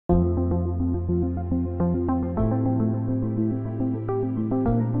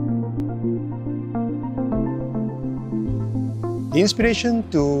The inspiration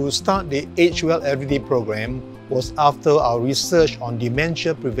to start the Age Well Everyday program was after our research on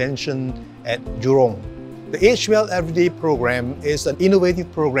dementia prevention at Jurong. The Age Well Everyday program is an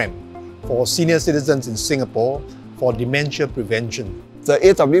innovative program for senior citizens in Singapore for dementia prevention. The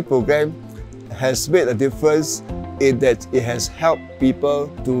AW program has made a difference in that it has helped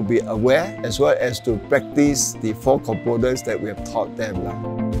people to be aware as well as to practice the 4 components that we have taught them.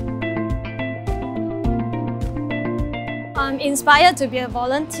 I'm inspired to be a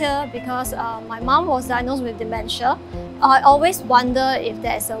volunteer because my mom was diagnosed with dementia. I always wonder if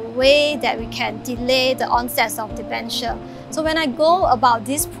there's a way that we can delay the onset of dementia. So when I go about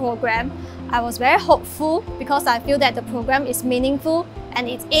this program, I was very hopeful because I feel that the program is meaningful and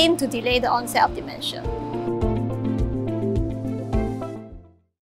it's aimed to delay the onset of dementia.